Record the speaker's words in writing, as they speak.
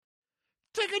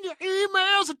taking your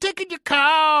emails and taking your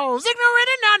calls. Ignorant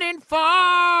and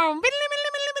uninformed.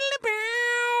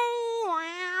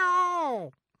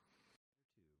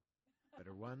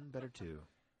 Better one, better two.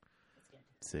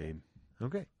 Same.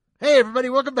 Okay. Hey, everybody,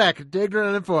 welcome back to Ignorant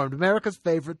and Uninformed, America's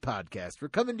favorite podcast. We're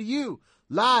coming to you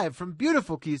live from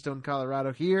beautiful Keystone,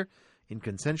 Colorado, here in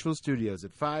Consensual Studios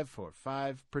at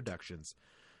 545 Productions.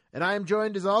 And I am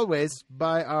joined, as always,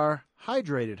 by our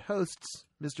hydrated hosts,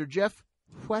 Mr. Jeff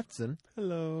Whetson.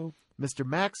 Hello. Mr.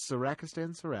 Max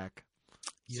Sarakistan Sarak.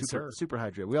 Yes, sir. Super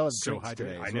hydrated. We all have So drinks hydrated.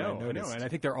 today. I is what know, noticed. and I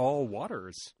think they're all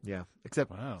waters. Yeah,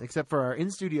 except Wow. for our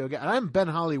in-studio guest. I'm Ben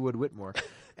Hollywood Whitmore,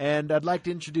 and I'd like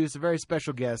to introduce a very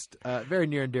special guest, very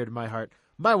near and dear to my heart,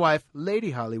 my wife,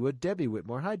 Lady Hollywood, Debbie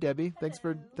Whitmore. Hi, Debbie. Thanks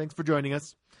for joining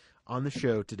us on the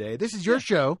show today. This is your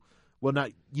show. Well,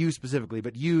 not you specifically,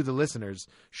 but you, the listeners'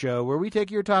 show, where we take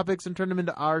your topics and turn them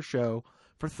into our show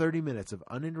for 30 minutes of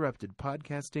uninterrupted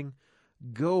podcasting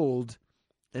gold.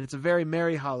 And it's a very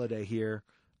merry holiday here.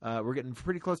 We're getting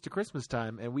pretty close to Christmas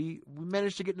time, and we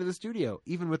managed to get into the studio,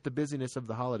 even with the busyness of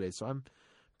the holidays. So I'm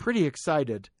pretty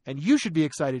excited, and you should be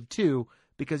excited, too,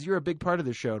 because you're a big part of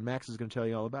the show, and Max is going to tell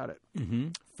you all about it. Mm-hmm.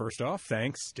 First off,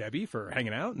 thanks, Debbie, for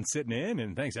hanging out and sitting in,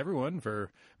 and thanks, everyone, for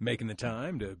making the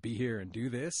time to be here and do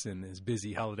this in this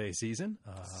busy holiday season.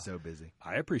 So busy.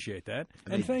 I appreciate that.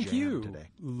 I And made thank jam you, today.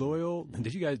 loyal.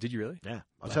 Did you really? Yeah,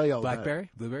 I'll tell you all about it. Blackberry,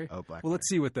 blueberry. Oh, blackberry. Well, let's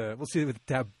see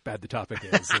how bad the topic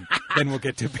is, and then we'll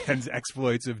get to Ben's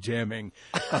exploits of jamming.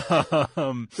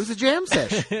 It was a jam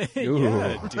session.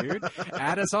 Yeah, dude.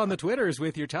 Add us on the Twitters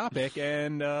with your topic,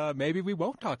 and maybe we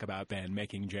won't talk about Ben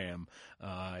making jam.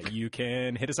 You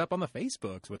can hit us up on the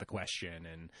Facebooks with a question,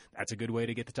 and that's a good way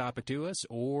to get the topic to us,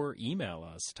 or email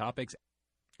us topics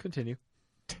Continue.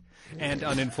 and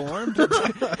uninformed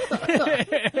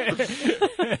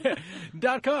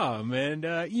 .com, and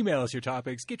email us your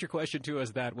topics, get your question to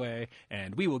us that way,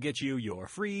 and we will get you your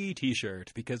free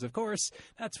t-shirt, because of course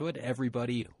that's what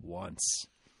everybody wants.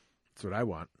 That's what I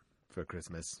want for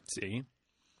Christmas. See,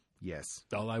 Yes,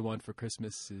 all I want for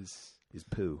Christmas is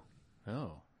poo.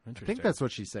 oh, I interesting. think that's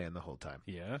what she's saying the whole time.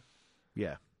 Yeah.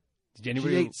 Yeah. Did She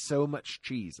anybody ate so much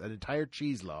cheese, an entire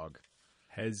cheese log.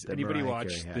 has that anybody Mariah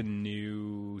watched Carey the had.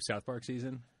 new South Park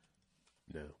season?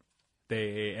 No.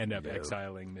 They end up No.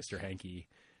 exiling Mr. Hanky,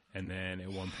 and then at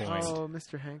one point, Oh,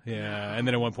 Mr. Hank. yeah, and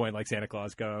then at one point, like Santa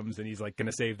Claus comes and he's like going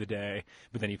to save the day,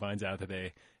 but then he finds out that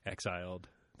they exiled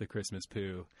the Christmas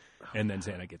poo, and then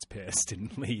Santa gets pissed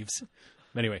and leaves.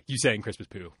 Anyway, you saying Christmas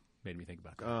poo made me think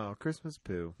about that. Oh, Christmas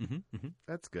poo. Mm-hmm, mm-hmm,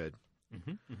 That's good.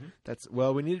 mm-hmm, mm-hmm. That's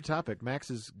well. We need a topic. Max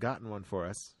has gotten one for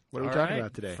us. What are we All talking right.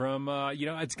 about today? From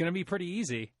it's going to be pretty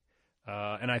easy,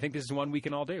 and I think this is one we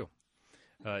can all do.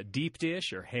 Deep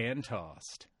dish or hand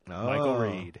tossed. Oh. Michael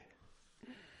Reed.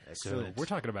 So Excellent. we're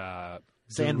talking about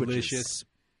Sandwiches. delicious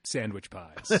sandwich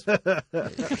pies.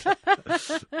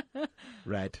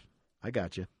 Right. I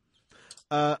got you.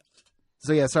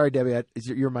 So yeah, sorry, Debbie.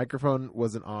 Your microphone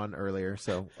wasn't on earlier,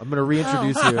 so I'm going to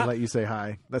reintroduce you and let you say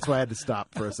hi. That's why I had to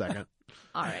stop for a second.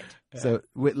 All right. So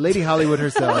Lady Hollywood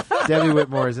herself, Debbie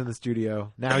Whitmore, is in the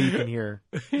studio. Now you can hear.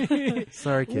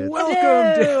 Sorry, kids. Welcome,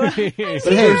 Debbie. But hey,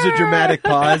 There's a dramatic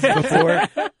pause before.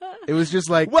 it was just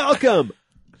like Welcome.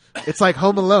 it's like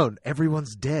Home Alone.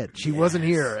 Everyone's dead. She wasn't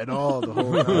here at all the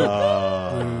whole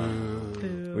time.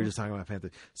 We were just talking about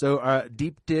fantasy. So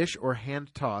deep dish or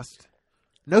hand tossed.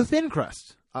 No thin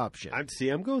crust option.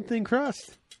 I'm going thin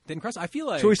crust. Thin crust. I feel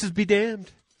like Choices be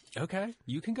damned. okay.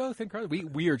 You can go thin crust.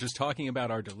 We are just talking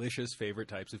about our delicious favorite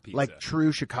types of pizza. Like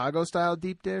true Chicago style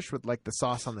deep dish with like the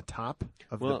sauce on the top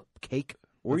of Well, the cake.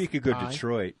 Or with you could go pie.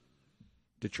 Detroit,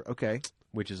 Okay.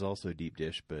 which is also a deep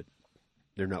dish, but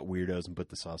they're not weirdos and put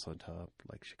the sauce on top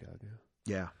like Chicago.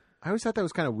 Yeah. I always thought that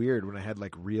was kind of weird when I had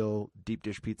like real deep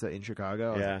dish pizza in Chicago.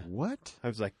 I was Yeah. like, what? I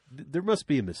was like, there must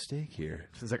be a mistake here.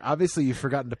 It's like, obviously you've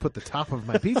forgotten to put the top of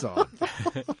my pizza on.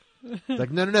 It's like,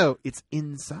 no. It's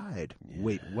inside. Yeah.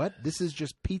 Wait, what? This is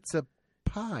just pizza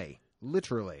pie.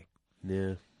 Literally.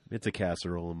 Yeah, it's a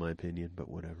casserole in my opinion, but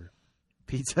whatever.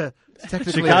 Pizza.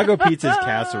 Technically, Chicago pizza's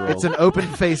casserole. It's an open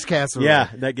face casserole. Yeah,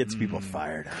 that gets people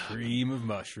fired up. cream of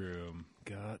mushroom.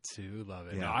 Got to love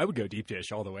it. Yeah. No, I would go deep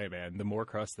dish all the way, man. The more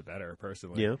crust, the better,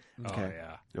 personally. Yeah. Okay. Oh,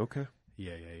 yeah. Okay.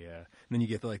 Yeah. And then you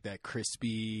get like that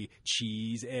crispy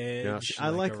cheese edge. Yeah, I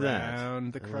like that.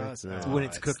 around the I like crust. that. Oh, When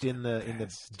it's cooked in the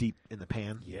best. deep in the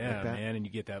pan. Yeah, like that. man, and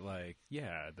you get that like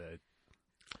the.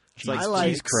 It's like I like-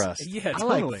 cheese crust. Yeah, I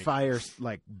totally. like fire,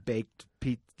 like baked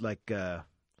pizza, like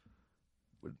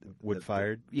Wood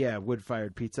fired. Yeah, wood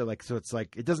fired pizza. Like so, it's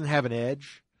like it doesn't have an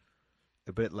edge,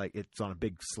 but like it's on a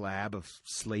big slab of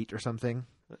slate or something.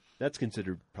 That's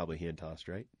considered probably hand tossed,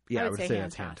 right? Yeah, I would would say say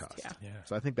that's hand hand-tossed, tossed. yeah.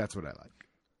 So I think that's what I like.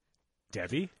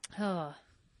 Debbie? Oh.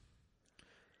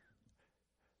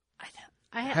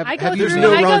 Have I go you- through, There's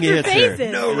no I go wrong through answer.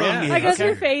 phases. No wrong Yeah. I go answer.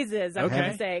 through phases, I'm Okay.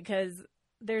 going to say, because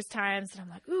there's times that I'm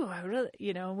like, ooh, I really,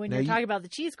 when Now you're you- talking about the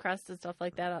cheese crust and stuff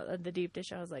like that, the deep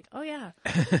dish, I was like, oh, yeah,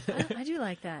 I do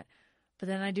like that. But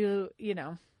then I do,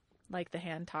 like the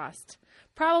hand tossed.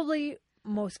 Probably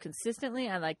most consistently,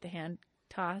 I like the hand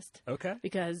tossed Okay.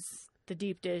 because the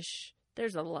deep dish,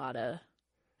 there's a lot of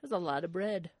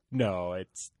bread. No,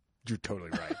 you're totally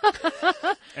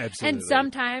right. Absolutely. And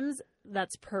sometimes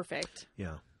that's perfect.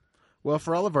 Yeah. Well,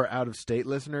 for all of our out-of-state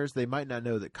listeners, they might not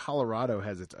know that Colorado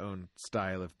has its own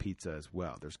style of pizza as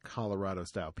well. There's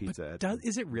Colorado-style pizza.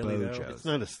 Is it really, though? Bojo's. It's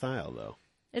not a style, though.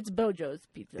 It's Bojo's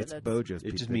pizza. It's That's- Bojo's It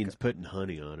pizza. just means putting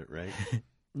honey on it, right?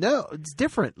 No, it's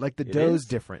different. Like the It dough's is?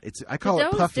 different. I The call it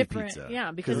dough's puffy different, pizza.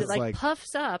 yeah, because it it's like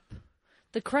puffs up.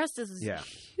 The crust is Yeah.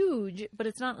 huge, but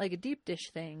it's not like a deep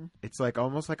dish thing. it's like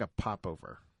almost like a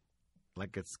popover.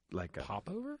 Like it's like a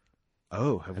Popover?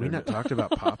 Oh, have we don't not know. talked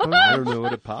about I popover? don't know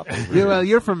what a pop is. Yeah, well,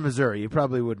 you're from Missouri. You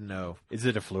probably wouldn't know. Is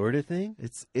it a Florida thing?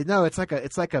 It's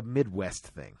like a Midwest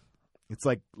thing. It's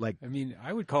like I mean,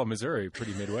 I would call Missouri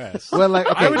pretty Midwest. well, like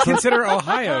okay, I would so- consider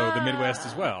Ohio the Midwest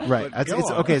as well. right. But It's, go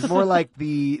on. okay. It's more like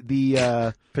the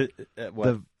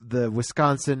What? the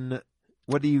Wisconsin.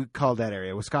 What do you call that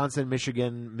area? Wisconsin,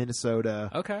 Michigan, Minnesota.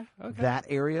 Okay. That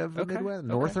area of the Okay, Midwest, okay.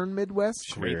 Northern Midwest,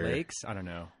 Great Sure. Lakes? I don't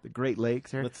know. the Great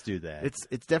Lakes. Here. Let's do that.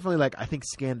 It's definitely like I think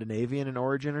Scandinavian in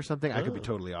origin or something. I could be Oh.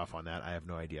 totally off on that. I have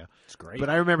no idea. It's great. But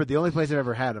I remember the only place I've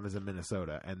ever had them is in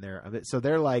Minnesota, and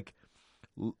they're like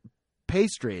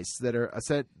pastries that are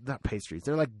not pastries.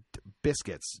 They're like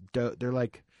biscuits. Dough, they're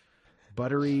like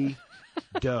buttery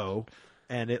dough,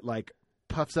 and it like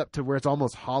puffs up to where it's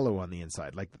almost hollow on the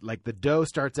inside. Like the dough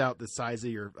starts out the size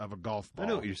of a golf ball. I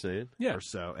know what you're saying. yeah. or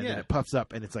so, and Yeah. then it puffs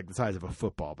up, and it's like the size of a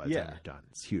football by the time Yeah. you're done.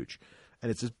 It's huge,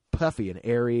 and it's just puffy and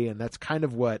airy, and that's kind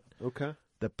of what Okay.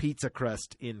 the pizza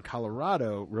crust in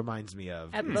Colorado reminds me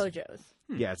of. At Bojo's.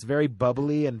 Yeah, it's very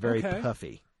bubbly and very Okay.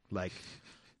 puffy, like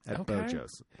at Okay.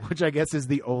 Bojo's, which I guess is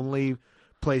the only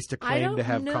place to I claim don't to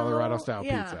have know- Colorado style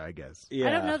yeah. pizza. I guess. Yeah.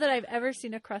 I don't know that I've ever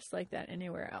seen a crust like that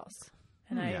anywhere else.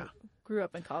 And Yeah. I grew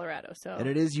up in Colorado, so And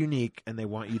it is unique, and they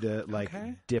want you to like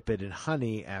Okay. dip it in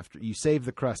honey after you save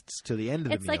the crusts to the end of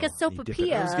the it's meal. like a and you dip it in-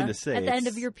 sopapilla I was gonna say, at the end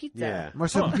it's- of your pizza. Yeah. More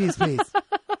sopapillas, please.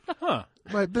 Huh.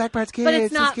 My black parts cake. But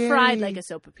it's not scary. fried like a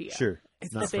sopapilla. Sure.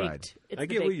 It's Not the fried. baked. It's I the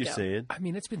get what baked you're dough. saying. I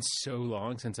mean, it's been so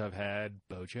long since I've had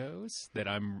Bojo's that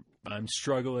I'm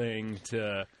struggling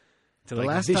to like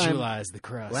last time- visualize the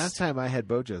crust. Last time I had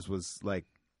Bojo's was like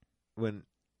when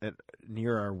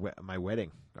near our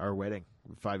wedding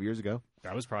 5 years ago.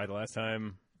 That was probably the last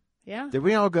time Yeah. Did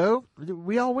we all go?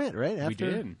 We all went, right? we After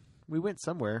did. we went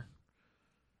somewhere.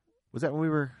 Was that when we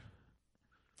were?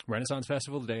 Renaissance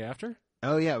Festival the day after?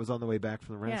 Oh yeah, it was on the way back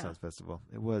from the Renaissance Festival.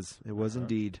 It was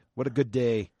indeed. What a good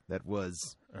day that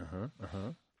was.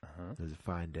 It was a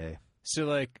fine day. So,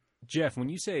 like, Jeff, when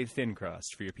you say thin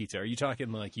crust for your pizza, are you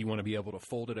talking like you want to be able to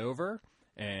fold it over,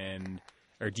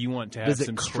 or do you want to have Does it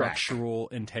some crack? structural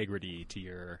integrity to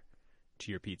your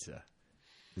pizza?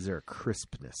 Is there a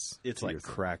crispness? It's to like your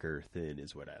thing? cracker thin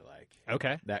is what I like.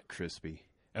 Okay, That crispy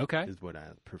okay. is what I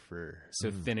prefer.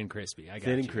 So thin and crispy. I got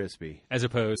Thin you. and crispy. as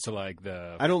opposed to like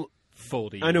the I don't.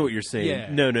 foldy. I know what you're saying.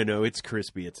 Yeah. No. It's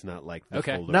crispy. It's not like the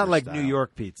Okay. fold-over Not like style. New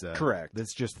York pizza. Correct.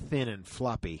 That's just thin and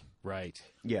floppy, Right.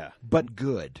 Yeah. but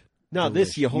good. No,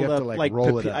 this you hold have up to, like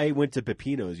roll it up. I went to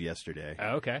Pepino's yesterday,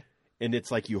 Oh, okay. and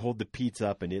it's like you hold the pizza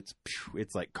up, and it's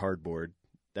like cardboard.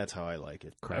 That's how I like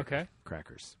it. Okay.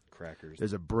 Crackers. Crackers.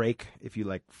 There's a break if you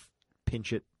like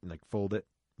pinch it and like fold it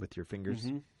with your fingers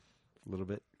Mhm. a little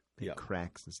bit. It Yeah.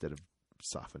 cracks instead of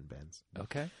soften bends.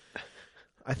 Okay.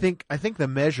 I think the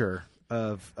measure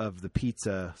of the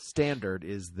pizza standard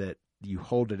is that you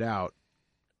hold it out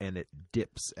and it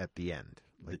dips at the end.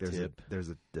 Like The tip. there's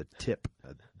a tip.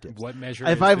 Dips. What measure?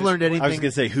 If is I've this? learned anything, I was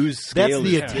gonna say whose that's scale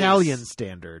the is this? Italian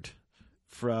standard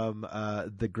from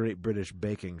the Great British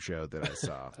Baking Show that I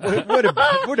saw.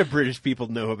 What do British people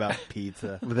know about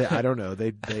pizza? I don't know.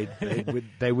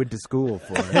 They went to school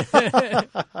for it.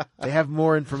 They have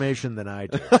more information than I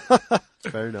do.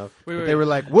 Fair enough. Wait. They were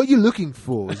like, "What are you looking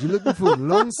for? You're looking for a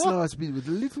long slice with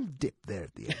a little dip there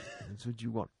at the end. That's what you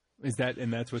want. Is that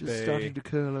and that's what Just they? starting to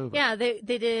curl over." Yeah, they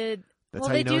did. That's well,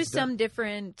 how they you know do it's done. some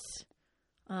different.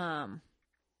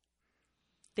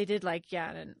 They did like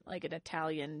an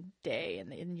Italian day,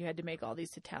 and you had to make all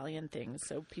these Italian things.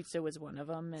 So pizza was one of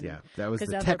them, and Yeah, that was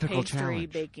the other technical pastry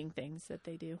challenge. baking things that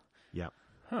they do. Yeah,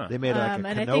 Huh. they made like a and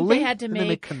cannoli. I think they had to Didn't they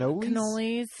make cannolis.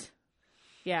 cannolis.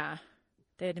 Yeah,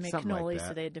 They had to make Something like cannolis, that.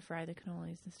 so they had to fry the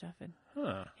cannolis and stuff. And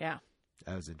Huh. yeah,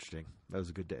 That was interesting. That was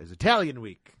a good day. It was Italian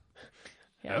week.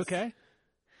 yes. Okay.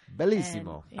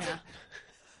 Bellissimo. And, yeah.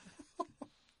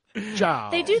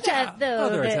 Ciao. They do that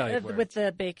Other though Italian with words.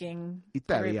 the baking, the Great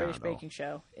British Italiano. Baking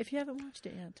Show. If you haven't watched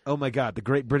it yet, Oh my God, the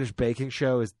Great British Baking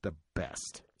Show is the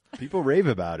best. People rave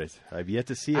about it. I've yet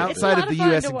to see it. Outside lot of of the fun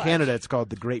U.S. to and watch. Canada, it's called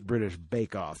the Great British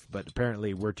Bake Off, but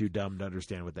apparently we're too dumb to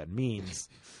understand what that means.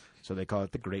 So they call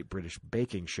it the Great British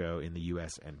Baking Show in the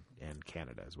U.S. and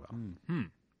Canada as well.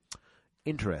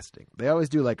 Interesting. They always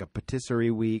do like a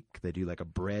patisserie week. They do like a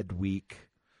bread week.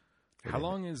 How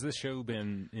long has this show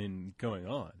been going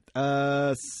on?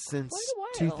 Since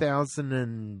Quite a while.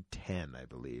 2010, I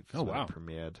believe. is Oh, when it wow.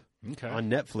 premiered. Okay. On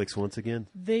Netflix once again.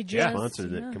 they just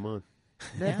Sponsored yeah. it. Come on.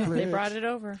 Yeah, they brought it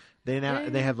over. They now Yay.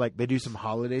 they have like they do some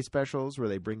holiday specials where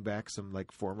they bring back some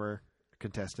like former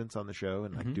contestants on the show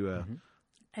and like do a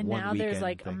And one now there's weekend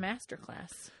like thing. a master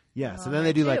class. yeah. So on then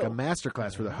they there, do like a too. master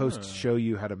class where the hosts show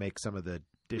you how to make some of the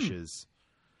dishes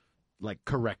like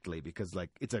correctly because like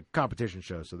it's a competition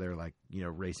show, so they're like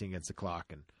racing against the clock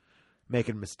and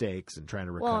making mistakes and trying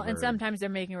to recover. Well, and sometimes they're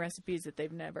making recipes that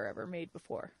they've never ever made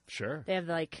before. Sure. They have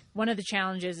like one of the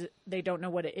challenges. They don't know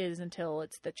what it is until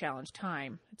it's the challenge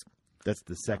time. It's That's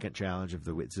the second challenge of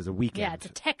the week. This is a weekend. Yeah, it's a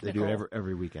They do technical. it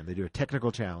every weekend. They do a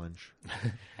technical challenge.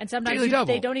 and sometimes Daily double.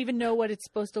 they don't even know what it's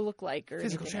supposed to look like or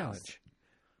Physical anything else. challenge.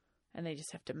 And they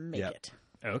just have to make Yep. it.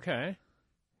 Okay.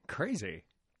 Crazy.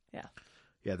 Yeah.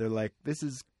 Yeah, they're like,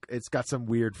 it's got some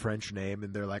weird French name,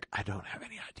 and they're like, I don't have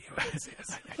any idea what this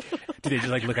is. Do they just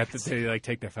like look at do they like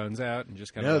take their phones out and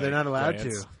just kind of No, they're not allowed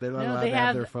glance? to. They're not No, allowed they to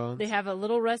have their phones. They have a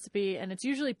little recipe, and it's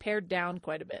usually pared down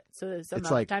quite a bit. So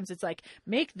sometimes it's like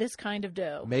make this kind of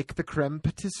dough. Make the creme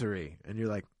patisserie, and you're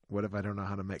like, what if I don't know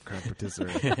how to make creme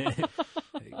patisserie?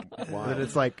 And then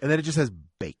it's like, and then it just says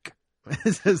bake.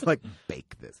 It says like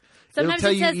bake this. Sometimes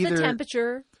It'll it tell says you the either-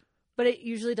 temperature, but it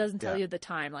usually doesn't tell Yeah. you the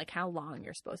time, like how long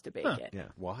you're supposed to bake it. Yeah,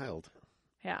 Wild.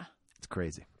 Yeah. it's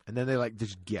crazy. And then they like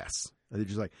just guess. And they're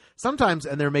just like sometimes,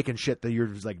 and they're making shit that you're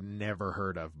just like never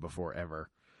heard of before ever.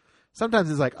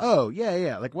 Sometimes it's like, oh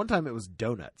yeah. Like one time it was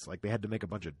donuts. Like they had to make a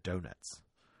bunch of donuts,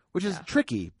 which is Yeah.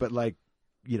 tricky, but like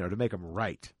to make them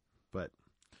right. But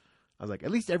I was like, at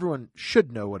least everyone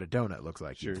should know what a donut looks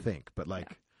like. Sure. You'd think, but like,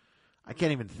 I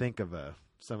can't even think of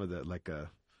some of the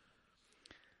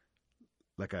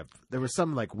there was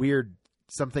some like weird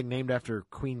something named after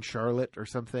Queen Charlotte or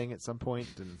something at some point,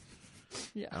 and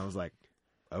Yeah. I was like,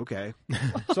 okay.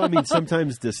 So I mean,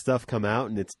 sometimes this stuff come out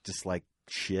and it's just like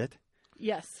shit.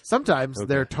 Yes. Sometimes Okay.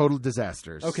 they're total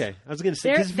disasters. Okay, I was going to say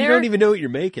There- because if you there- don't even know what you're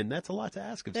making, that's a lot to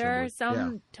ask of There are someone.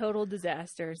 some total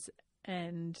disasters,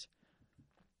 and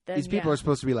then, These people yeah. are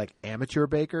supposed to be like amateur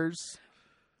bakers,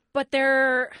 But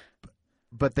they're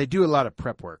but they do a lot of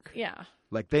prep work. yeah.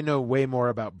 Like they know way more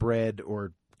about bread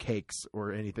or cakes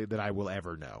or anything that I will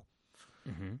ever know.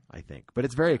 Mm-hmm. I think, but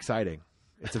it's very exciting.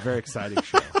 It's a very exciting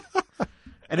show,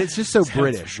 and it's just so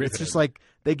British. It's riveting. just like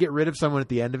they get rid of someone at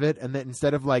the end of it, and then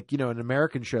instead of like an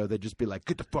American show, they'd just be like,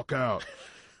 "Get the fuck out."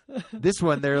 This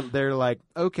one, they're like,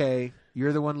 "Okay,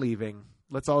 you're the one leaving.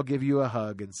 Let's all give you a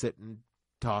hug and sit and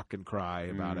talk and cry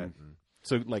about it." And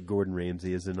So like Gordon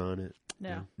Ramsay isn't on it.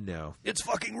 No. no, It's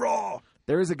fucking raw.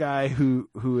 there is a guy who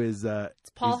is It's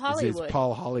Paul is Hollywood.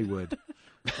 Paul Hollywood,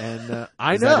 and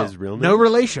I Is know that his real no name?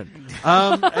 relation.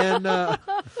 And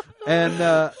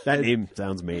That name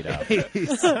sounds made up.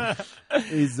 he's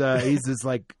this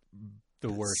like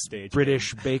The worst stage.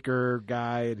 British baker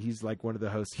guy, and he's like one of the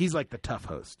hosts. He's like the tough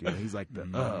host. He's like the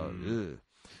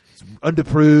it's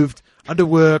underproved,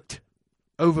 underworked,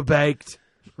 overbaked,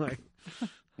 like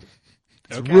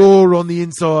it's Okay. raw on the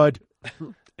inside.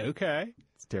 Okay.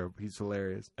 It's terrible. He's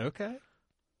hilarious. Okay.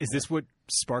 Is this what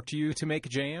sparked you to make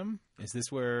jam? Is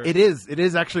this where It is. It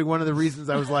is actually one of the reasons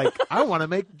I was like, I want to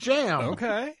make jam.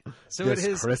 Okay. So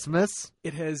This Christmas.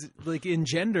 it has like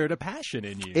engendered a passion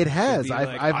in you. It To has. be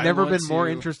like, I've I never want been more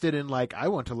to- interested in like I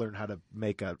want to learn how to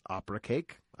make an opera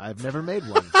cake. I've never made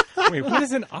one. Wait, what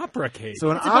is an opera cake?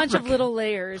 So an It's a opera bunch of cake- little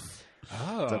layers.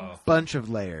 oh. It's a bunch of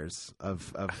layers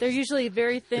of They're usually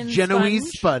very thin.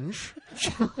 Genoese sponge.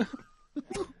 sponge.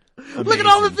 Look at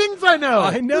all the things I know.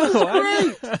 I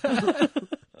know.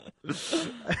 It's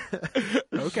great.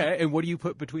 Okay, and what do you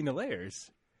put between the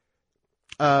layers?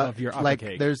 Uh, Of your opera like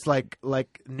cake. there's like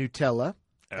Nutella.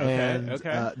 Okay, and,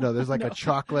 okay. no, there's like a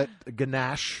chocolate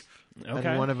ganache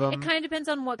Okay. in one of them. It kind of depends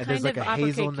on what and kind there's like of a opera cake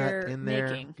hazelnut you're in there.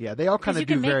 making. Yeah, they all kind Because of you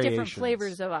do can make variations. different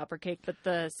flavors of opera cake, but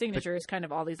the signature is kind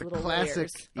of all these The little classic,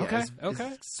 layers. yeah, Okay, is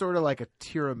okay. sort of like a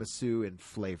tiramisu in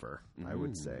flavor. I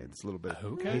would say it's a little bit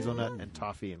Okay. hazelnut and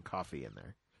toffee and coffee in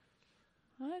there.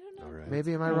 I don't know. All right.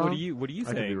 Maybe am I wrong? What do you I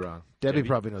think? could be wrong. Debbie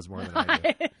probably knows more than I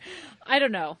do. I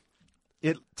don't know.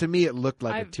 It to me, it looked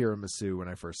like I've- a tiramisu when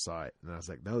I first saw it, and I was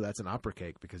like, "No, that's an opera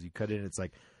cake because you cut it in. It's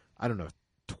like, I don't know,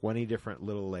 20 different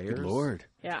little layers. Good Lord.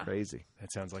 Yeah. Crazy,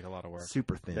 That sounds like a lot of work.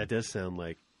 super thin. That does sound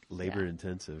like labor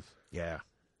intensive. Yeah,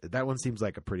 that one seems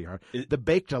like a pretty hard. It- The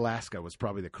baked Alaska was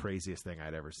probably the craziest thing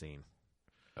I'd ever seen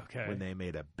Okay. when they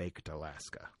made a baked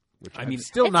Alaska, which I I'm mean,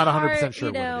 still It's not 100% hard, sure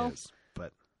you know. what it is.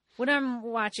 But When I'm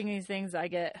watching these things, I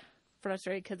get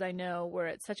frustrated because I know we're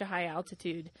at such a high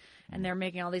altitude and they're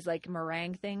making all these like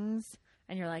meringue things.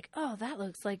 And you're like, oh, that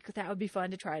looks like that would be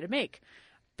fun to try to make.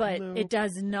 But it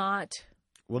does not.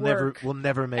 we'll work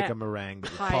never make at a meringue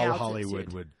that high Paul altitude.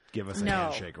 Hollywood would give us a No.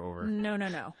 handshake over.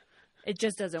 No. It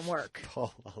just doesn't work.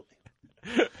 Paul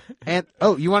Hollywood. And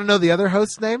you want to know the other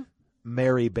host's name?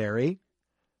 Mary Berry.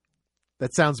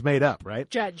 That sounds made up, right?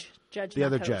 Judge. The not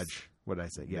other host. judge. What did I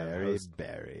say? Yeah, Mary host.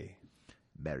 Berry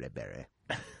Mary Berry.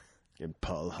 and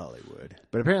Paul Hollywood.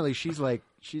 But apparently she's like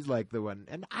the one,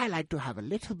 and I like to have a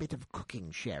little bit of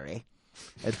cooking sherry.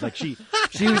 It's like she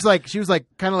was like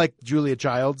kind of like Julia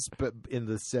Childs, but in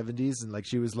the 70s, and like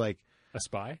she was like, A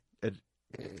spy?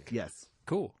 yes,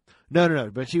 Cool. no,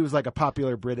 but she was like a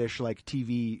popular British like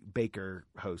TV baker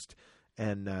host,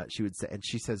 and she would say, and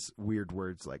she says weird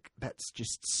words like that's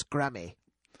just scrummy.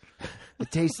 It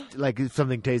tastes like if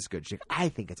something tastes good. She's like, I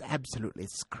think it's absolutely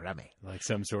scrummy. Like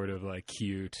some sort of like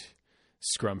cute,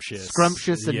 scrumptious.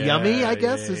 Scrumptious and Yeah, yummy, I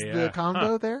guess, yeah, is yeah. the combo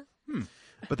Huh. there.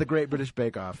 But the Great British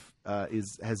Bake Off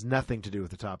has nothing to do with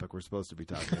the topic we're supposed to be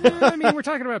talking about. I mean, we're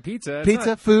talking about pizza. It's Pizza,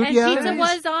 not food, And yeah. pizza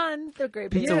was on the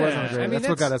Great Pizza British was Yeah. on the Great. I mean, that's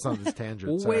what got that's us on this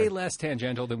tangent. way Sorry. less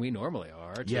tangential than we normally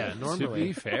are. Yeah, To normally.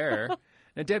 be fair.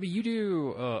 Now, Debbie, you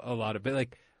do a lot of, but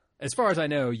like, as far as I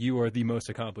know, you are the most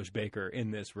accomplished baker in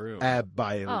this room. By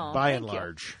and thank you.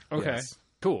 large. Okay. Yes.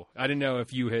 Cool. I didn't know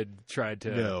if you had tried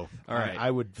to. No. All right. I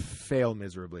would fail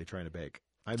miserably trying to bake.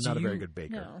 I'm Do not a very you- good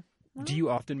baker. No. Do you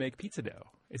often make pizza dough?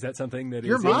 Is that something that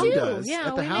Your is mom We do. does. Yeah,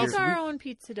 At the we house, make our we- own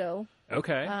pizza dough.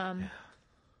 Okay. And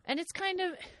it's kind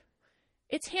of,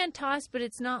 it's hand tossed, but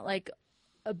it's not like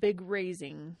a big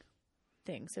raising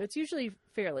thing. So it's usually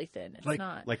fairly thin. It's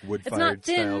not Like wood It's not fired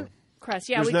thin style. crust.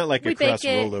 Yeah, There's we, not like we a crust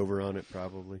bake it. rolled over on it,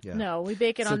 probably. Yeah. No, we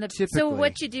bake it So on the. So typically-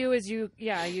 what you do is you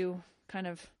kind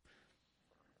of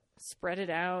spread it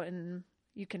out, and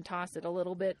you can toss it a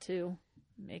little bit to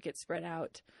make it spread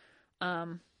out,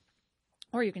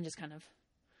 or you can just kind of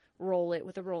roll it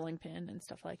with a rolling pin and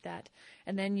stuff like that.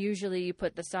 And then usually you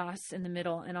put the sauce in the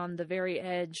middle and on the very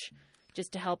edge,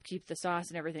 just to help keep the sauce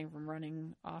and everything from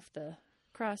running off the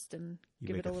crust and You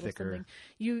give make it a it little thicker. something.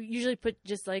 You usually put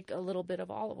just like a little bit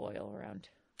of olive oil around.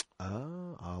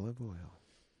 Oh, olive oil.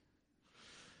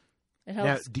 It Now,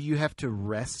 helps. do you have to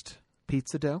rest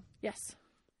pizza dough Yes.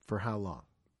 for how long?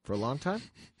 For a long time?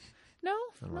 No,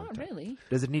 a long not time. really.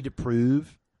 Does it need to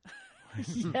prove?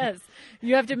 Yes.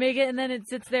 You have to make it, and then it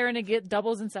sits there and it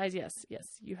doubles in size. Yes.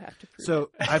 You have to prove So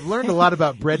I've learned a lot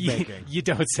about bread You- making. You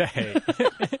don't say.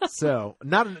 So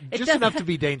not just doesn't- enough to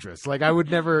be dangerous. Like I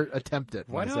would never attempt it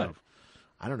Why not? myself.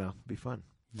 I don't know. It'd be fun.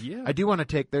 Yeah. I do want to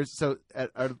take.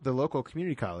 The local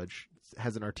community college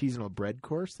has an artisanal bread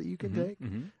course that you can take,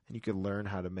 Mhm. and you can learn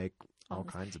how to make all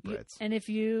kinds of You- breads. and if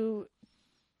you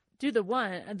do the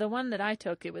one that I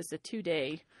took, it was a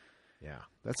 2-day Yeah,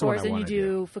 that's the one course, I and you want to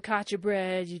do focaccia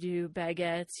bread, you do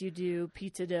baguettes, you do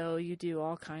pizza dough, you do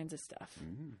all kinds of stuff.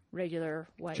 Regular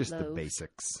white Just loaves. the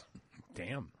basics.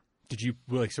 Damn. Did you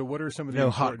like? So, what are some of the No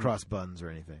hot important- cross buns or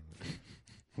anything.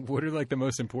 What are like the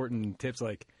most important tips,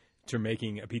 like to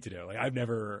making a pizza dough? Like, I've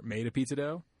never made a pizza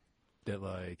dough. That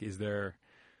like, is there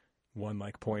one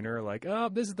like pointer? Like, oh,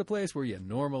 this is the place where you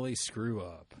normally screw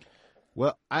up.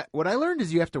 Well, what I learned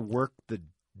is you have to work the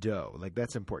dough. Like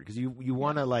that's important because you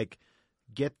want to like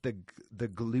get the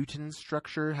gluten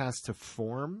structure has to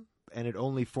form, and it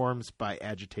only forms by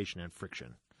agitation and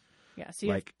friction. Yeah, so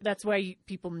like- that's why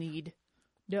people need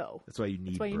dough. That's why you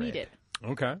need. That's why you need bread it.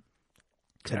 Okay.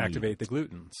 To To activate the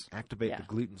glutens. Activate Yeah. the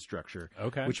gluten structure.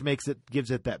 Okay. Which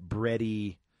gives it that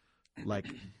bready, like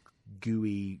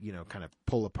gooey, kind of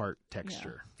pull apart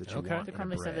texture that you Okay. want The in a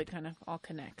crumbly stuff bread. that kind of all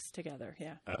connects together.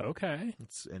 Yeah. Okay.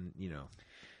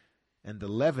 And the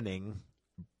leavening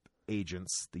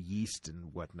agents, the yeast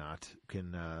and whatnot,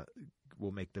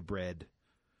 will make the bread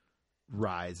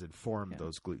rise and form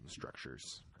those gluten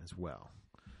structures as well.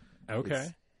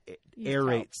 Okay. It Yeast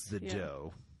aerates helps, the yeah.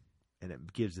 dough, and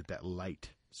it gives it that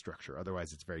light structure.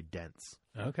 Otherwise, it's very dense,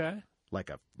 Okay. like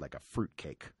a fruit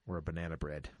cake or a banana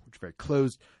bread, which is very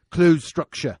closed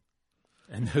structure.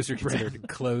 And those are considered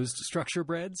closed structure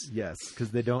breads. Yes,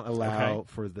 because they don't allow Okay.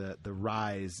 for the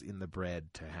rise in the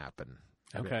bread to happen.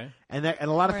 Okay. And a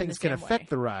lot of Or in things the can same affect way.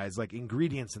 the rise, like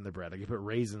ingredients in the bread. Like you put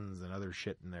raisins and other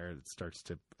shit in there, it starts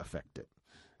to affect it.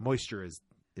 Moisture is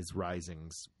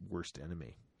rising's worst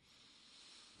enemy.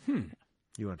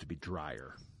 You want it to be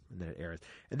drier. And then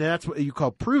that's what you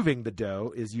call proving the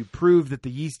dough. Is you prove that the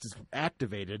yeast is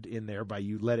activated in there by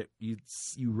you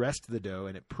rest the dough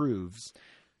and it proves.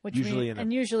 Which Usually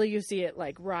usually you see it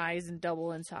like rise and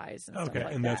double in size and stuff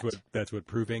like and that. that's what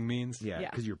proving means. Yeah, Yeah.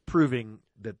 because you're proving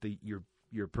that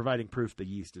you're providing proof the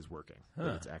yeast is working, that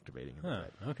Huh. it's activating in the Huh.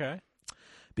 bread. Okay.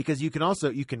 Because you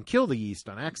can kill the yeast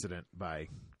on accident by,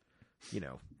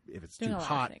 if it's Doing too a lot of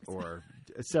hot things. or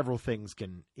several things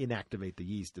can inactivate the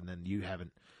yeast, and then you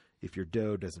haven't. If your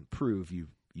dough doesn't prove,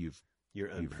 You're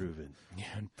unproven. Yeah,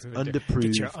 Underproved.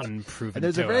 Get your unproven. and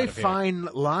there's a dough very out of here. fine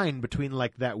line between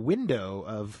like that window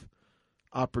of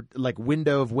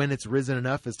window of when it's risen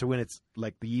enough as to when it's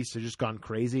like the yeast has just gone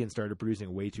crazy and started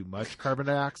producing way too much carbon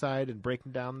dioxide and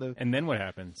breaking down the. And then what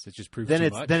happens? It just proves Then too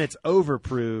it's much. then it's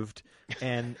overproved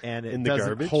and it In the doesn't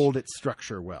garbage? hold its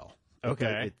structure well.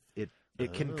 Okay.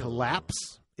 It can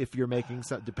collapse if you're making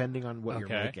depending on what you're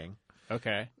Okay. making,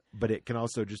 Okay. but it can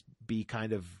also just be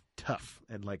kind of tough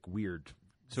and like weird.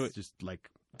 So It's just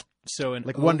like So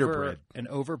Like Wonder Bread. an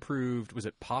overproved, was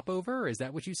it popover? Is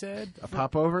that what you said? a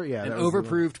popover. Yeah, An that was the one.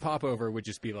 overproved popover would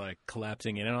just be like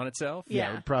collapsing in on itself. Yeah, it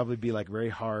Yeah. would probably be like very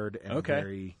hard and Okay.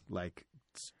 very like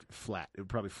flat. It would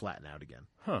probably flatten out again.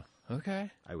 Huh. Okay.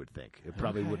 I would think it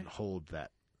probably Okay. wouldn't hold that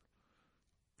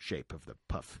shape of the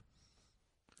puff.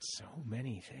 So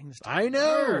many things to I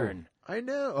know. learn. I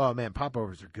know. Oh man,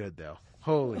 popovers are good though.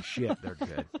 Holy shit, they're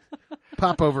good.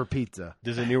 Popover pizza.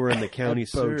 Does anyone in the county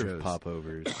serve Bojo's.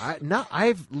 popovers?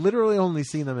 I've literally only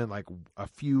seen them in like a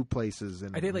few places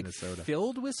in Are they like Minnesota.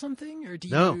 filled with something, or do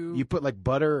No, you? you put like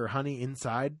butter or honey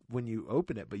inside when you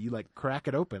open it, but you like crack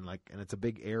it open like, and it's a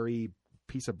big airy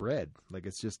piece of bread. Like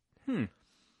it's just.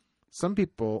 Some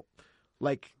people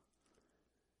like.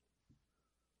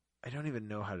 I don't even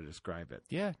know how to describe it.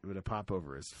 Yeah. But a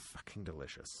popover is fucking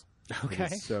delicious. Okay.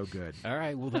 It is so good. All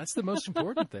right. Well, that's the most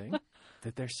important thing,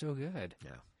 that they're so good.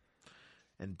 Yeah.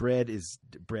 And bread is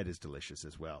delicious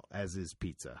as well, as is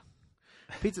pizza.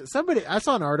 I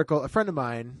saw an article, a friend of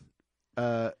mine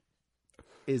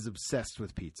is obsessed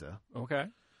with pizza. Okay.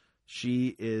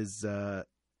 She is oh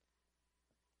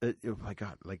my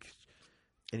god, like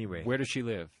anyway, Where does she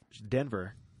live?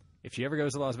 Denver, If she ever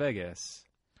goes to Las Vegas,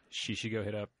 she should go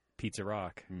hit up Pizza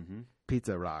Rock, Mm-hmm.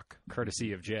 Pizza Rock.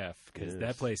 courtesy of Jeff, because Yes.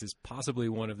 that place is possibly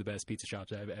one of the best pizza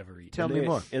shops I've ever eaten. Tell me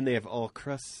more. And they have all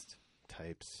crust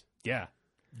types. Yeah.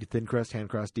 Thin crust, hand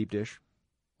crust, deep dish.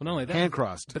 Well, not only that, Hand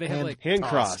crossed. but they have like Hand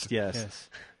tossed. crossed, yes. Yes.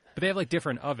 But they have like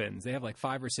different ovens. They have like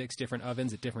 5 or 6 different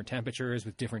ovens at different temperatures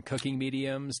with different cooking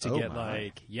mediums to Oh, get my.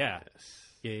 like yeah,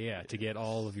 to get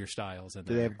all of your styles in Do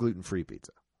there. they have gluten-free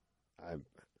pizza?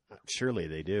 Surely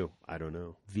they do. I don't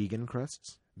know. Vegan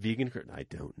crusts? Vegan crust? I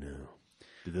don't know.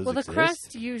 Do those Well, the exist?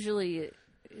 crust usually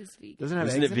is vegan. Doesn't it have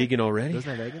Isn't eggs it in vegan already? Doesn't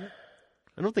it have egg in it?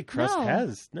 I don't think crust No.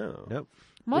 has. No. Nope.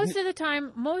 Most of the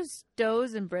time, most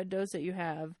doughs and bread doughs that you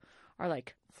have are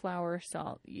like flour,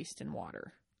 salt, yeast, and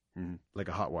water. Like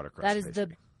a hot water crust. That is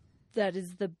basically. that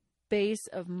is the base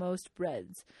of most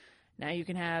breads. Now you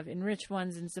can have enriched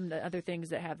ones and some other things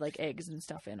that have like eggs and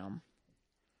stuff in them,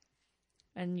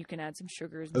 and you can add some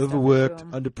sugars. And Overworked,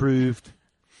 stuff into 'em. underproofed.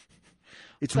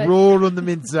 It's But- raw on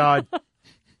the inside.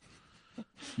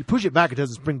 You push it back, it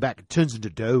doesn't spring back. It turns into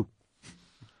dough.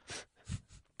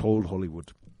 Paul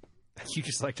Hollywood. You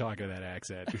just like talking to that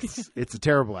accent. It's a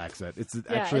terrible accent. It's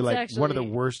actually it's like one of the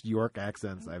actually- worst York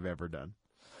accents I've ever done.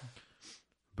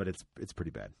 But it's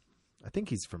pretty bad. I think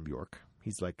he's from York.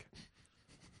 He's like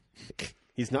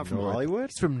He's not from North. Hollywood?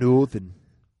 He's from North, and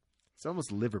it's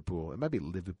almost Liverpool. It might be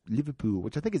Liverpool,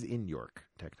 which I think is in York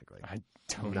technically. I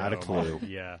don't Not a know. clue.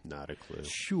 Yeah. Not a clue.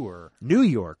 Sure. New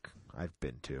York, I've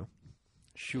been to.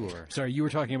 Sure. Sorry, you were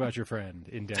talking about your friend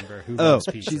in Denver who Oh, loves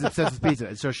pizza. she's obsessed with pizza.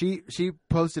 And so she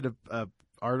posted a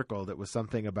article that was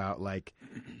something about like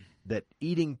that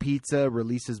eating pizza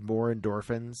releases more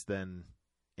endorphins than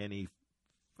any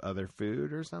other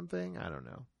food or something. I don't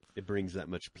know. It brings that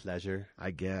much pleasure.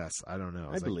 I guess I don't know.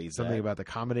 It was I believe something that. about the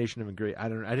combination of ingredients. I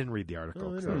didn't read the article Oh,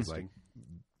 because I was like, interesting.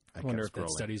 I I wonder if kept that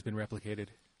scrolling. study's been replicated.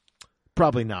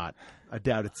 Probably not. I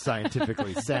doubt it's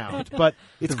scientifically sound, but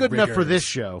it's good enough for rigors. this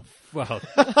show. Well,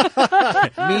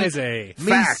 that is a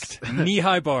Fact.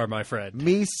 knee-high bar, my friend.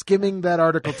 Me skimming that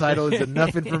article title is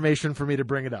enough information for me to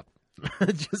bring it up.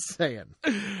 Just saying.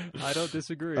 I don't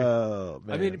disagree. Oh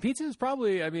man. I mean, pizza is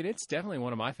probably. I mean, it's definitely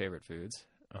one of my favorite foods.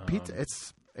 Pizza.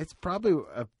 It's probably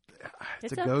it's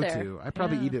It's a up go-to. there. I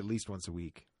probably Yeah. eat it at least once a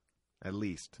week, at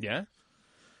least. Yeah.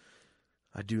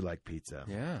 I do like pizza.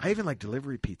 Yeah. I even like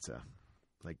delivery pizza,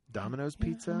 like Domino's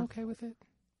pizza. I'm okay with it.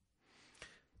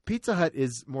 Pizza Hut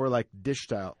is more like dish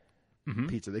style Mm-hmm.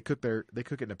 pizza. They cook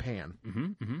it in a pan, Mm-hmm.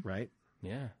 Mm-hmm. right?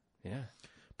 Yeah. Yeah.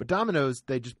 But Domino's,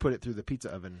 they just put it through the pizza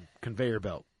oven conveyor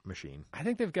belt machine. I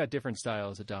think they've got different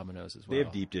styles at Domino's as well. They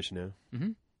have deep dish now.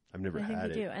 Mhm. I've never I think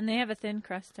had they it. do, and they have a thin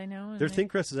crust. I know. and Their they- thin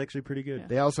crust is actually pretty good. Yeah.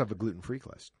 They also have a gluten-free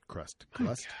crust.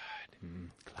 Mm,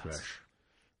 Crush.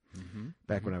 Mm-hmm.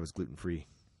 Back when I was gluten-free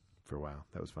for a while.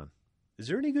 That was fun. Is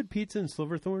there any good pizza in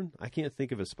Silverthorne? I can't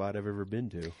think of a spot I've ever been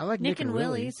to. I like Nick and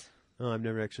Willie's. Oh, I've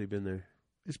never actually been there.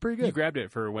 It's pretty You good. grabbed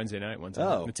it for Wednesday night one time.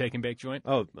 Oh. The take and bake joint.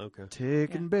 Oh, okay.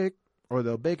 Take and bake, or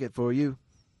they'll bake it for you.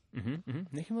 Mm-hmm.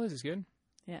 Mm-hmm. Nick and Willie's is good.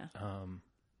 Yeah.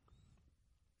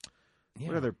 Yeah.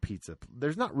 What other pizza?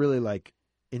 There's not really like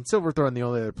in Silverthorne. The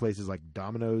only other place is like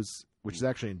Domino's, which is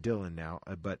actually in Dillon now.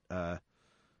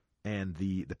 And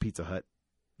the Pizza Hut,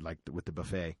 like with the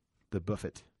buffet, the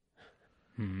buffet.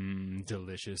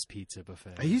 Delicious pizza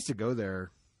buffet. I used to go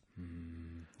there.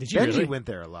 Did you Benji really? went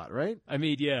there a lot, right? I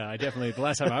mean, yeah, I definitely. The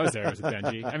last time I was there was with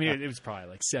Benji. I mean, it was probably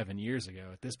like 7 years ago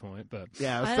at this point, but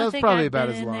Yeah, I that don't was think probably I've about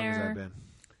been as in long as there. I've been.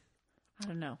 I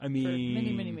don't know. I mean, for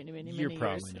many you're years.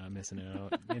 probably not missing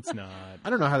out. It's not. I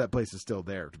don't know how that place is still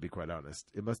there, to be quite honest.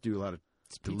 It must do a lot of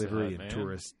Pizza delivery Hut, and man.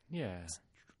 tourist Yeah,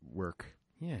 work.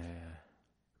 yeah,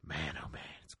 Man, oh man,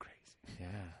 it's crazy. yeah.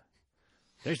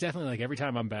 There's definitely like every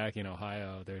time I'm back in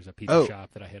Ohio, there's a pizza Oh,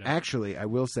 shop that I hit up. Actually, I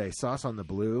will say, Sauce on the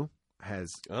Blue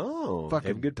has Oh, they fucking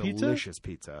have good pizza? delicious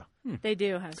pizza. They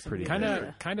do have some pretty good Kind good.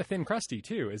 of, kind of thin crusty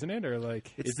too, isn't it? Or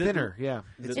like, It's Is it- thinner, yeah.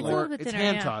 is It's it a more. little bit It's thinner,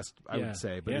 hand yeah. tossed, I Yeah, would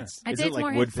say, but yeah. it's I'd Is say it it's like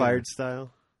more wood-fired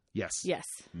style? yes. Yes.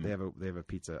 They have a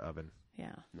pizza oven.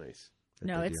 Yeah. Nice. that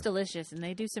No, they it's do. delicious, and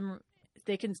they do some.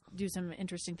 They can do some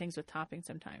interesting things with toppings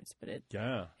sometimes, but it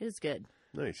yeah. is good.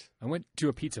 Nice. I went to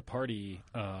a pizza party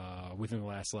within the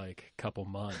last like couple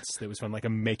months. That was fun, like a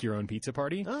make your own pizza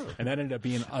party, Oh. and that ended up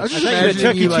being. I was I just thought you meant imagining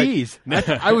Chuck you, E. like- Cheese.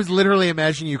 I was literally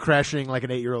imagining you crashing like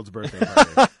an 8-year-old's birthday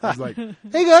party. I was like,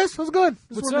 "Hey guys, how's it going? Just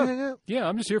What's wanted up? to hang out." Yeah,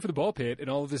 I'm just here for the ball pit and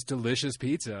all of this delicious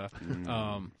pizza.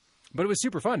 But it was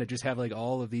super fun to just have like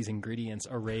all of these ingredients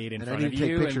arrayed in And I front need of to take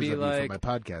you and pictures be of you like, for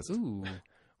my podcast. "Ooh,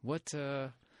 what do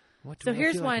So I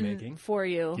here's feel like one making?" for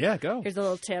you. Yeah, go. Here's a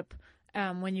little tip.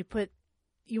 When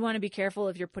you want to be careful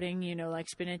if you're putting, like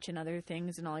spinach and other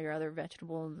things and all your other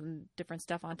vegetables and different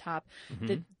stuff on top.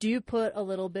 Do you put a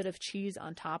little bit of cheese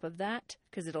on top of that?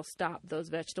 Because it'll stop those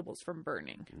vegetables from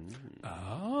burning.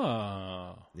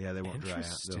 Oh, Yeah, they won't dry out.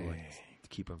 They'll interesting.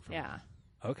 keep them from. Yeah.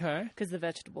 Okay. Because the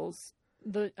vegetables,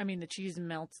 the cheese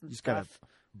melts and You just gotta stuff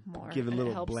more. Give it a and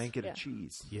little helps. blanket Yeah. of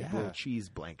cheese. Yeah. A little cheese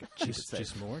blanket.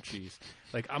 Just more cheese.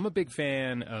 Like I'm a big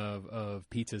fan of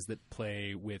pizzas that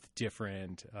play with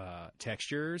different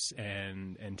textures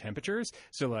and temperatures.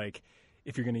 So like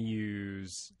if you're going to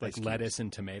use like lettuce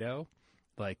and tomato,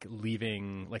 like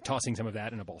tossing some of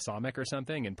that in a balsamic or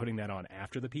something and putting that on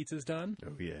after the pizza's done. Oh,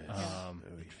 yeah.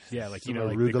 Yeah, like Some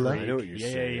like arugula? the I know what you're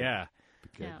yeah, saying. yeah.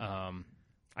 Yeah.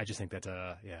 I just think that's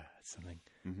it's something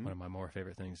Mm-hmm. one of my more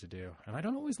favorite things to do. And I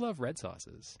don't always love red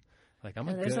sauces. Like I'm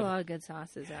No, a there's good, a lot of good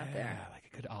sauces out there. yeah, like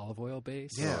a good olive oil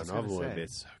base. Yeah, I Oh, was an gonna olive oil say.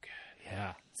 bit's so good.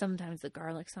 Yeah. Sometimes the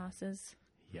garlic sauces,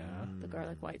 Yeah. the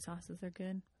garlic white sauces are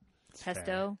good. It's fair.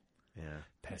 Pesto. Yeah.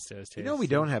 Pesto's taste. You know what we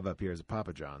don't have up here is a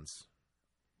Papa John's.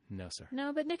 No, sir.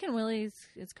 No, but Nick and Willie's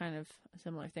is kind of a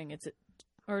similar thing.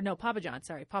 Papa John's.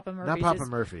 Sorry, Papa Not Murphy's. Papa is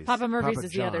Murphy's. Papa Murphy's Papa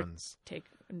is the other John's. take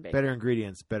and bake. Better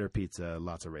ingredients, better pizza,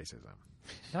 lots of racism.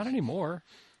 Not anymore.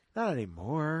 Not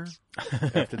anymore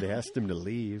After they asked him to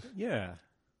leave. Yeah.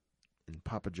 in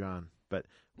Papa John. But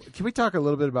can we talk a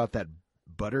little bit about that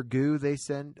butter goo they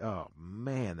send? Oh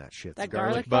man, that shit's That good.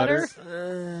 garlic butter?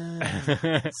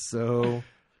 So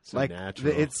So like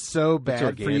natural. it's so bad for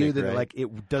organic, you that right? like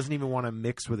it doesn't even want to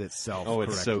mix with itself. Oh,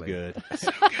 it's so correctly. good.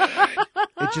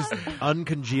 It just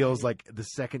uncongeals like the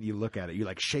second you look at it. You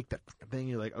like shake that thing,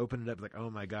 you like open it up, like oh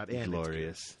my god, and it's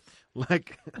Glorious. good.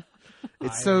 Like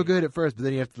it's so good at first, but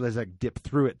then you have to like dip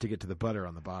through it to get to the butter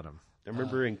on the bottom. I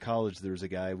remember in college there was a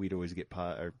guy we'd always get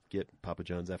Papa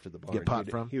John's after the bar. Get and pot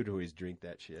he'd- from? He would always drink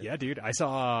that shit. Yeah, dude. I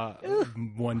saw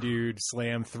one dude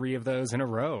slam 3 of those in a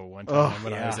row one time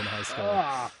when I was in high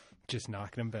school. Just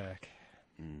knocking them back.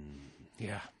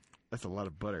 Yeah. That's a lot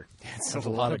of butter. It's That's a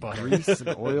lot of butter. grease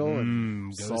and oil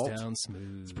and Goes salt. down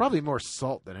smooth. It's probably more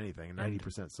salt than anything.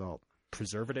 90% salt.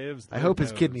 preservatives. I hope his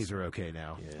Lord knows. kidneys are okay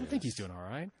now. I think he's doing all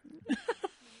right.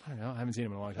 I don't know. I haven't seen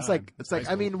him in a long time. It's like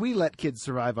I mean, we let kids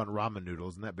survive on ramen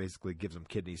noodles, and that basically gives them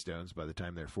kidney stones by the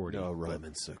time they're 40. No, But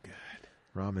ramen's so good.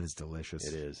 ramen is delicious.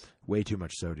 It is. Way too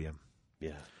much sodium.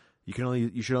 Yeah. You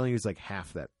should only use like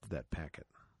half that packet.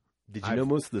 Did you know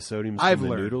most of the sodium's I've from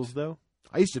the learned. noodles, though?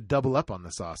 I used to double up on the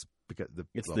sauce because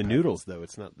It's little the packets. noodles, though.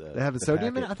 It's not the. They have the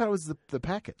sodium in it? packet. I thought it was the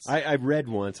packets. I read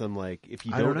once. I'm like, if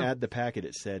you I don't don't know. add the packet,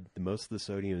 it said the most of the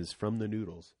sodium is from the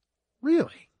noodles.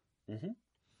 Really? Mm-hmm.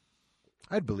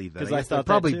 I'd believe that. 'Cause I I guess they're thought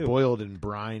that probably too. boiled in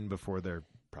brine before they're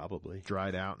Probably.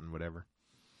 dried out and whatever.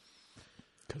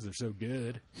 Because they're so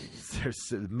good. They're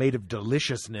made of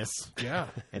deliciousness Yeah.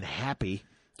 and happy.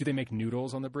 Do they make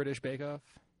noodles on the British Bake Off?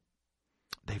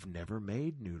 They've never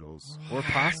made noodles or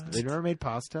pasta. They never made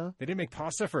pasta? They didn't make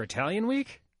pasta for Italian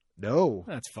Week? No.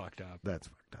 That's fucked up. That's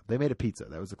fucked up. They made a pizza.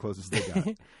 That was the closest they got.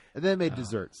 And then they made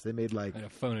desserts. They made like, I gotta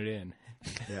phone it in.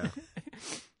 yeah.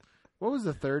 What was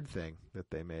the third thing that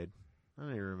they made? I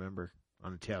don't even remember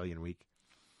on Italian week.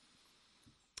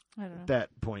 I don't know. At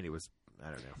that point, it was, I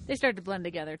don't know. They start to blend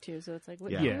together too, so it's like,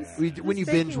 what, Yeah. Yeah. When you Who's binge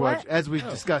thinking watch, what? as we've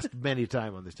discussed many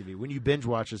times on this TV, when you binge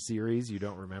watch a series, you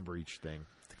don't remember each thing.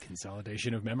 The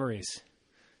consolidation of memories.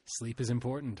 Sleep is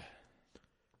important.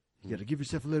 You got to give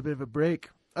yourself a little bit of a break.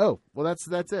 Oh, well,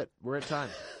 that's it. We're at time.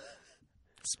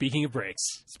 Speaking of breaks,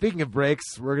 Speaking of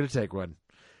breaks, we're going to take one.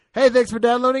 Hey, thanks for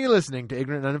downloading and listening to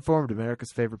Ignorant and Uninformed,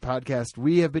 America's favorite podcast.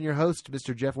 We have been your host,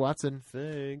 Mr. Jeff Watson,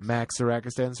 Thanks. Max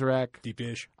Sarakistan Sarak. deep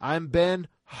dish. I'm Ben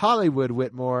Hollywood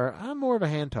Whitmore. I'm more of a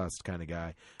hand-tossed kind of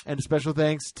guy. And a special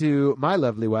thanks to my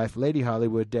lovely wife, Lady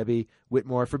Hollywood, Debbie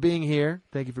Whitmore, for being here.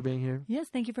 Thank you for being here. Yes,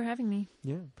 thank you for having me.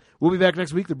 Yeah. We'll be back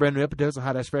next week with brand new episodes of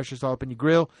Hot Ash Fresh all up in your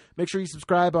grill. Make sure you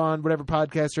subscribe on whatever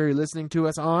podcast you're listening to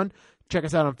us on. Check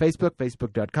us out on Facebook,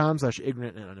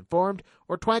 facebook.com/ignorant and uninformed,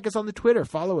 or twank us on the Twitter.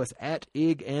 Follow us at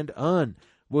ig and un.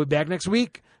 We'll be back next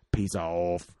week. Peace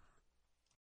off.